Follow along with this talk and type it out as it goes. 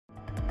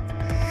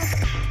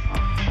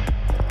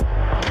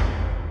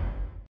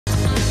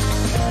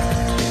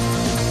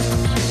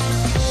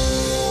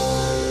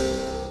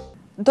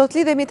Do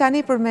të lidhemi tani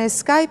përmes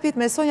Skype-it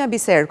me Sonja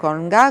Biserko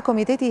nga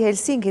Komiteti i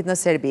Helsinkit në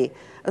Serbi.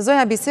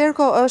 Sonja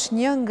Biserko është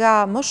një nga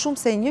më shumë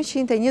se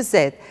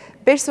 120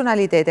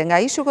 personalitete nga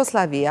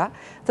ish-Jugosllavia,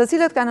 të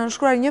cilët kanë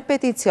nënshkruar një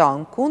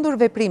peticion kundër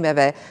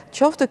veprimeve,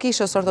 qoftë të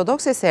kishës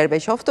ortodokse serbe,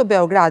 qoftë të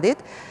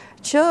Beogradit,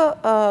 që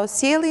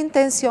sjellin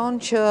tension,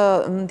 që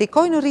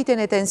ndikojnë në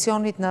rritjen e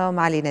tensionit në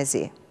Malin e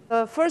Zi.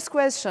 Ju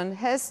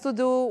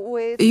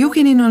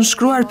keni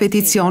nënshkruar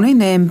peticionin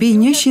e mbi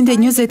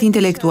 120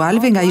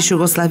 intelektualëve nga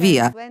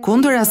ish-Jugosllavia,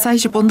 kundër asaj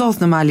që po ndodh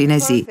në Malin e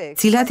Zi.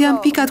 Cilat janë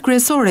pikat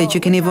kryesore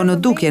që keni vënë në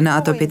dukje në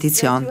atë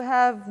peticion?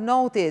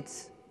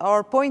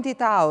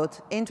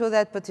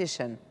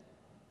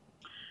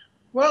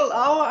 Well,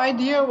 our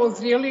idea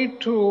was really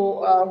to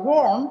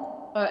warn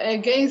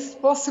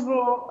against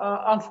possible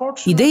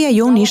unfortunate. Ideja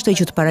jonë ishte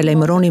që të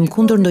paralajmëronim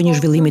kundër ndonjë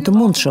zhvillimi të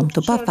mundshëm,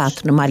 të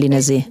pafat në Malin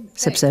e Zi,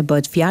 sepse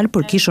bëhet fjalë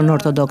për kishën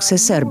ortodokse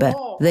serbe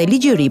dhe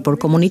ligjëri për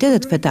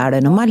komunitetet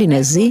fetare në Malin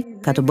e Zi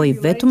ka të bëjë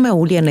vetëm me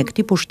uljen e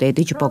këtij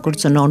pushteti që po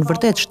kërcënon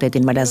vërtet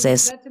shtetin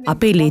malazes.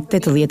 Apeli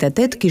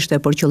 88 kishte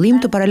për qëllim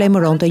të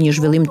paralajmëronte një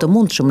zhvillim të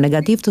mundshëm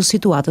negativ të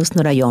situatës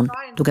në rajon,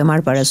 duke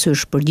marrë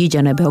parasysh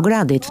përgjigjen e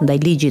Beogradit ndaj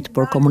ligjit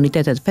për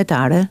komunitetet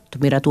fetare,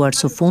 të miratuar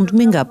së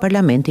fundmi nga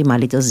Parlamenti i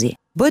Malit të Zi.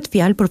 Bëhet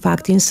fjalë për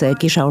faktin se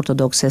kisha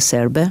ortodokse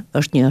serbe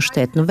është një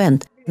shtet në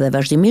vend dhe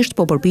vazhdimisht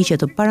po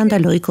përpiqet të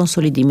parandalojë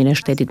konsolidimin e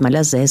shtetit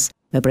malazes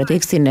me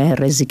pretekstin e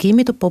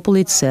rrezikimit të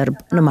popullit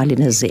serb në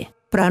Malin e Zi.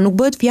 Pra nuk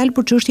bëhet fjalë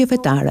për çështje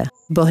fetare,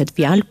 bëhet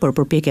fjalë për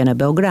përpjekjen e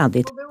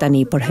Beogradit, tani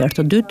për herë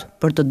të dytë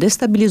për të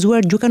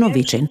destabilizuar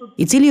Gjukanovićin,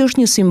 i cili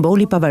është një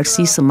simbol i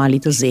pavarësisë së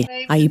Malit të Zi.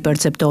 Ai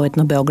perceptohet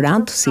në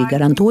Beograd si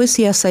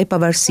garantuesi i asaj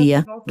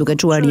pavarësie, duke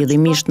çuar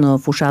rrjedhimisht në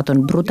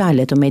fushatën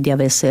brutale të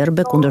mediave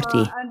serbe kundër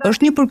tij.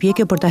 Është një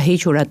përpjekje për ta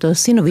hequr atë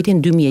si në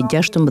vitin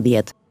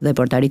 2016 dhe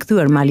për ta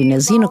rikthyer Malin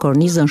e Zi në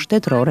kornizën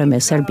shtetërore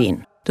me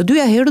Serbinë. Të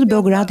dyja herët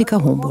Beogradi ka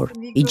humbur.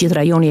 I gjithë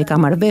rajoni e ka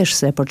marrë vesh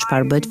se për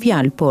çfarë bëhet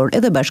fjalë, por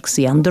edhe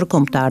bashkësia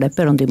ndërkombëtare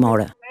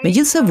perëndimore.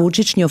 Megjithse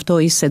Vučić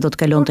njoftoi se do të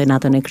kalonte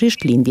natën e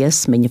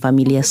Krishtlindjes me një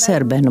familje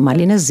serbe në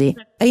Malin e Zi,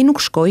 ai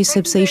nuk shkoi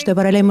sepse ishte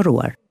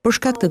paralajmëruar. Për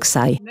shkak të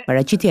kësaj,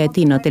 paraqitja e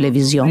tij në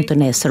televizion të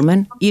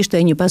nesërmen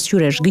ishte një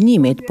pasqyrë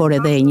zhgënjimit, por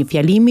edhe një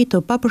fjalimi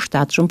të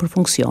papërshtatshëm për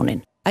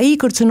funksionin. Ai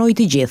i kërcënoi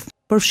të gjithë,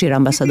 përfshirë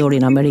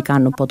ambasadorin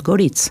amerikan në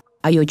Podgoricë.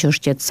 Ajo që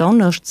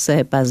shqetëson është se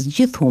pas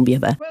gjithë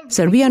humbjeve,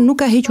 Serbia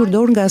nuk ka hequr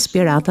dorë nga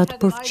aspiratat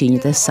për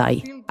fqinjtë e saj.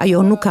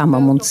 Ajo nuk ka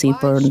më mundësi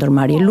për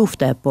ndërmarrje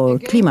lufte, por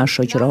klima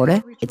shoqërore,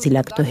 e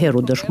cila këtë herë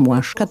u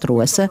dëshmua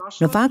shkatruese,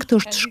 në fakt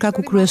është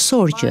shkaku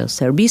kryesor që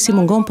Serbisë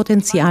mungon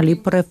potenciali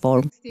për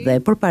reformë dhe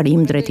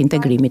përparim drejt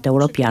integrimit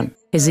evropian.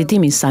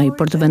 Hezitimi i saj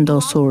për të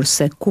vendosur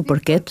se ku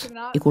përket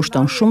i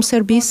kushton shumë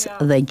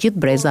Serbisë dhe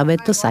gjithë brezave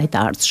të saj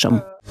të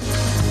ardhshëm.